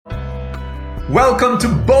Welcome to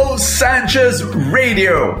Bo Sanchez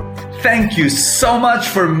Radio. Thank you so much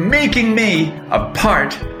for making me a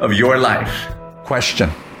part of your life.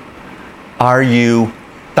 Question: are you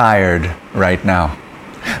tired right now?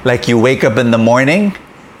 Like you wake up in the morning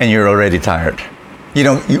and you're already tired.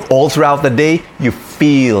 You all throughout the day, you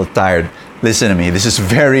feel tired. Listen to me, this is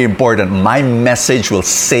very important. My message will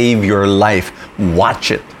save your life.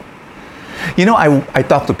 Watch it. I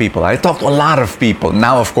talk to people. I talk to a lot of people.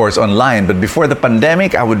 Now, of course, online. But before the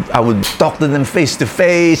pandemic, I would talk to them face to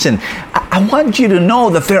face. And I want you to know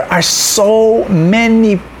that there are so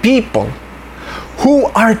many people who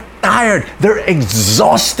are tired. They're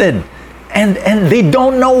exhausted. And they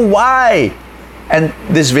don't know why. And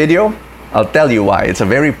this video, I'll tell you why. It's a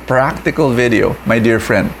very practical video, my dear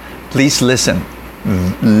friend. Please listen.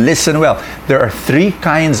 Listen well. There are 3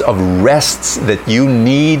 kinds of rests that you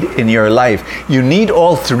need in your life. You need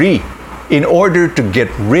all 3 in order to get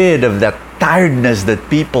rid of that tiredness that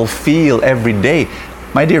people feel every day.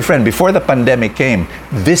 My dear friend, before the pandemic came,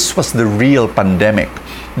 this was the real pandemic.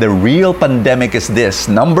 The real pandemic is this.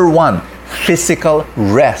 Number 1, physical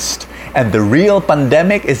rest. And the real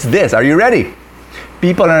pandemic is this. Are you ready?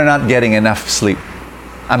 People are not getting enough sleep.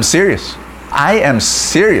 I'm serious. I am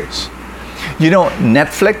serious.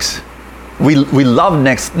 Netflix, we love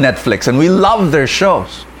Netflix and we love their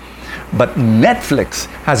shows. But Netflix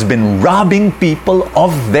has been robbing people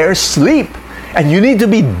of their sleep. And you need to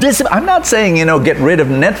be disciplined. I'm not saying, get rid of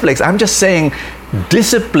Netflix. I'm just saying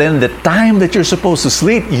discipline the time that you're supposed to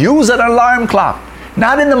sleep. Use an alarm clock.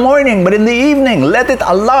 Not in the morning, but in the evening. Let it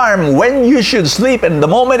alarm when you should sleep. And the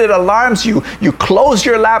moment it alarms you, you close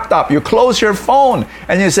your laptop, you close your phone,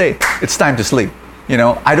 and you say, it's time to sleep.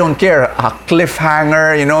 I don't care, a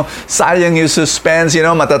cliffhanger, sayang yung suspense,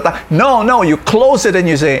 matata. No, you close it and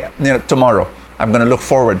you say, tomorrow. I'm going to look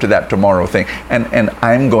forward to that tomorrow thing. And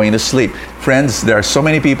I'm going to sleep. Friends, there are so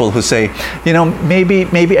many people who say,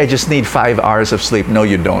 maybe I just need 5 hours of sleep. No,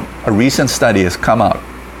 you don't. A recent study has come out.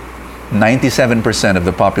 97% of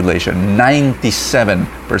the population,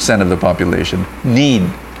 97% of the population need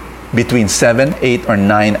between 7, 8, or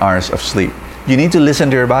 9 hours of sleep. You need to listen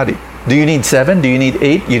to your body. Do you need 7? Do you need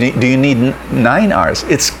 8? Do you need 9 hours?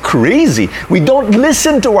 It's crazy. We don't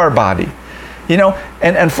listen to our body.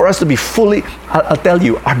 And for us to be fully, I'll tell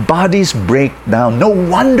you, our bodies break down. No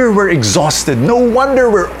wonder we're exhausted. No wonder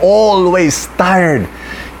we're always tired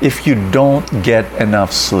if you don't get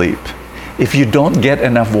enough sleep. If you don't get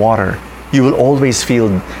enough water, you will always feel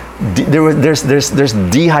there's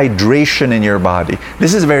dehydration in your body.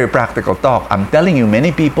 This is very practical talk. I'm telling you,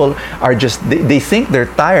 many people are they think they're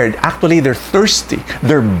tired. Actually, they're thirsty.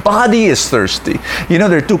 Their body is thirsty.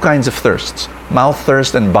 There are 2 kinds of thirsts: mouth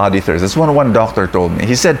thirst and body thirst. That's what one doctor told me.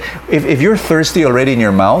 He said, if you're thirsty already in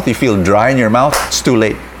your mouth, you feel dry in your mouth, it's too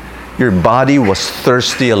late. Your body was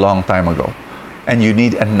thirsty a long time ago, and you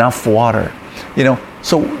need enough water.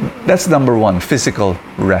 So that's number 1, physical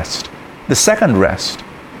rest. The second rest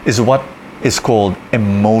is what is called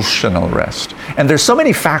emotional rest. And there's so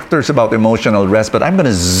many factors about emotional rest, but I'm going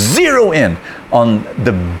to zero in on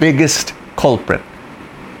the biggest culprit.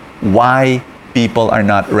 Why people are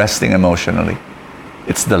not resting emotionally.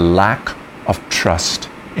 It's the lack of trust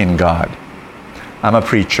in God. I'm a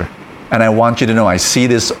preacher, and I want you to know I see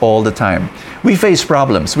this all the time. We face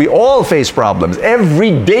problems. We all face problems.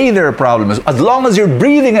 Every day there are problems. As long as you're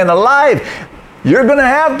breathing and alive, you're going to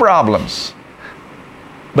have problems.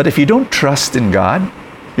 But if you don't trust in God,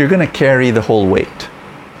 you're going to carry the whole weight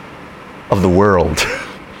of the world.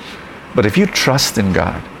 But if you trust in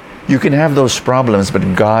God, you can have those problems,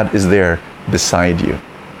 but God is there beside you.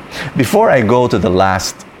 Before I go to the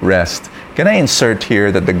last rest, can I insert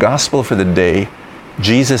here that the gospel for the day,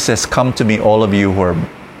 Jesus says, "Come to me, all of you who are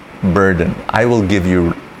burdened. I will give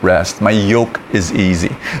you rest. My yoke is easy."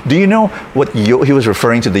 Do you know what yoke? He was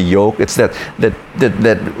referring to the yoke. It's that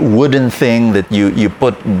wooden thing that you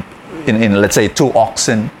put in let's say 2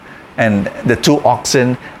 oxen, and the 2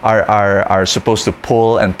 oxen are supposed to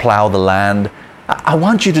pull and plow the land. I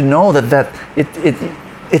want you to know that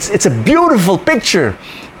it's a beautiful picture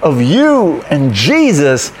of you and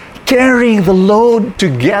Jesus carrying the load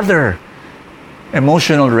together.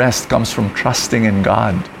 Emotional rest comes from trusting in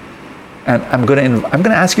God. And I'm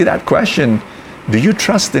gonna ask you that question. Do you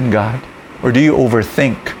trust in God, or do you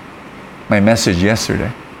overthink my message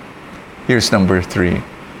yesterday? Here's number 3.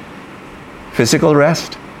 Physical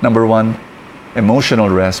rest, number 1. Emotional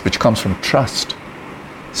rest, which comes from trust.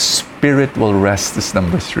 Spiritual rest is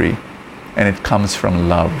number 3. And it comes from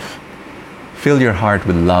love. Fill your heart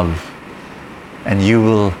with love, and you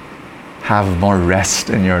will have more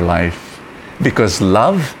rest in your life. Because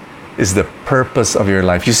love is the purpose of your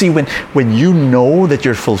life. You see, when you know that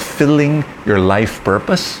you're fulfilling your life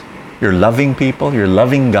purpose, you're loving people, you're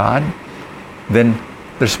loving God, then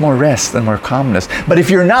there's more rest and more calmness. But if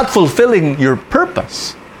you're not fulfilling your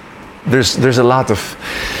purpose, there's a lot of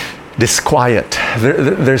disquiet.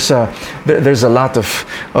 There's a lot of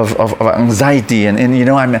anxiety, and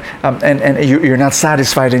you're not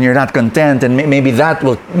satisfied, and you're not content, and maybe that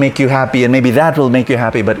will make you happy, and maybe that will make you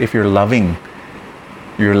happy. But if you're loving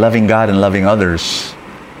God and loving others,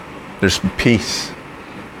 there's peace.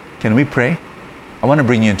 Can we pray? I want to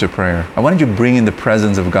bring you into prayer. I want you to bring in the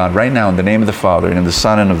presence of God right now in the name of the Father and of the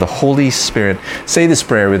Son and of the Holy Spirit. Say this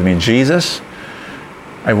prayer with me. Jesus,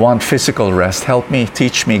 I want physical rest. Help me,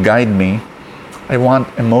 teach me, guide me. I want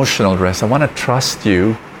emotional rest. I want to trust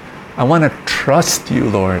you. I want to trust you,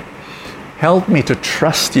 Lord. Help me to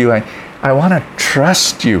trust you. I want to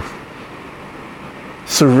trust you.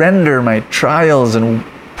 Surrender my trials and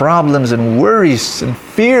problems and worries and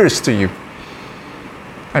fears to you.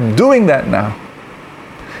 I'm doing that now.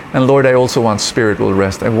 And Lord, I also want spiritual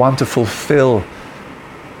rest. I want to fulfill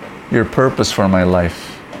your purpose for my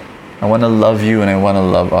life. I want to love you and I want to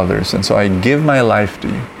love others. And so I give my life to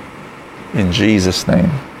you. In Jesus'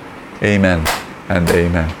 name, amen and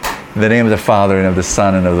amen. In the name of the Father and of the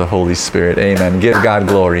Son and of the Holy Spirit, amen. Give God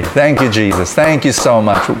glory. Thank you, Jesus. Thank you so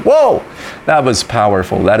much. Whoa! That was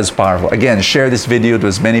powerful. That is powerful. Again, share this video to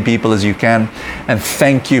as many people as you can. And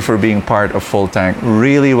thank you for being part of Full Tank.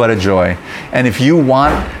 Really, what a joy. And if you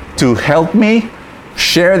want to help me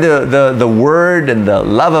share the word and the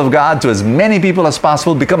love of God to as many people as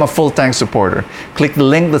possible, become a Full Tank supporter. Click the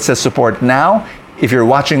link that says support now if you're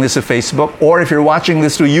watching this on Facebook, or if you're watching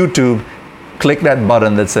this through YouTube, click that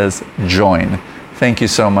button that says join. Thank you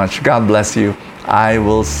so much. God bless you. I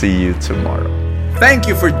will see you tomorrow. Thank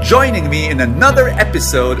you for joining me in another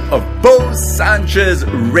episode of Bo Sanchez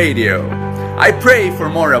Radio. I pray for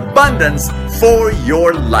more abundance for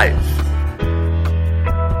your life.